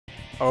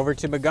Over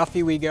to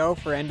McGuffey we go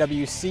for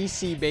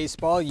NWCC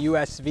baseball.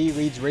 USV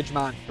leads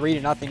Ridgemont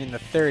 3-0 in the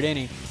third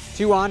inning.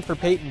 2 on for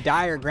Peyton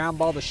Dyer. Ground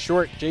ball to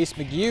short. Jace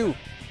McGue.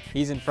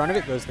 He's in front of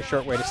it. Goes the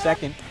short way to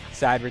second.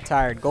 Side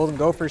retired. Golden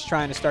Gophers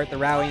trying to start the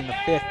rally in the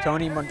fifth.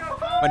 Tony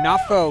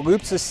Manafo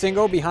loops a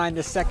single behind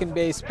the second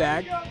base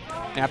bag.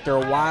 After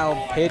a wild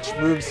pitch,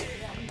 moves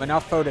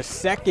Manafo to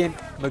second.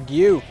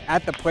 McGue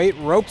at the plate,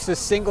 ropes a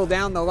single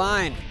down the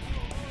line.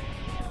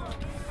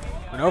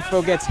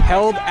 Manafo gets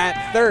held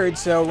at third,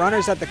 so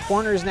runners at the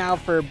corners now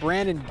for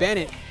Brandon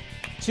Bennett.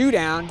 2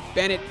 down,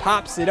 Bennett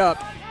pops it up.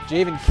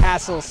 Javen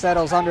Castle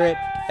settles under it.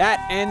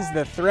 That ends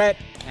the threat,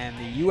 and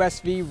the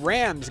USV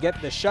Rams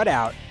get the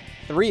shutout.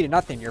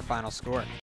 3-0 your final score.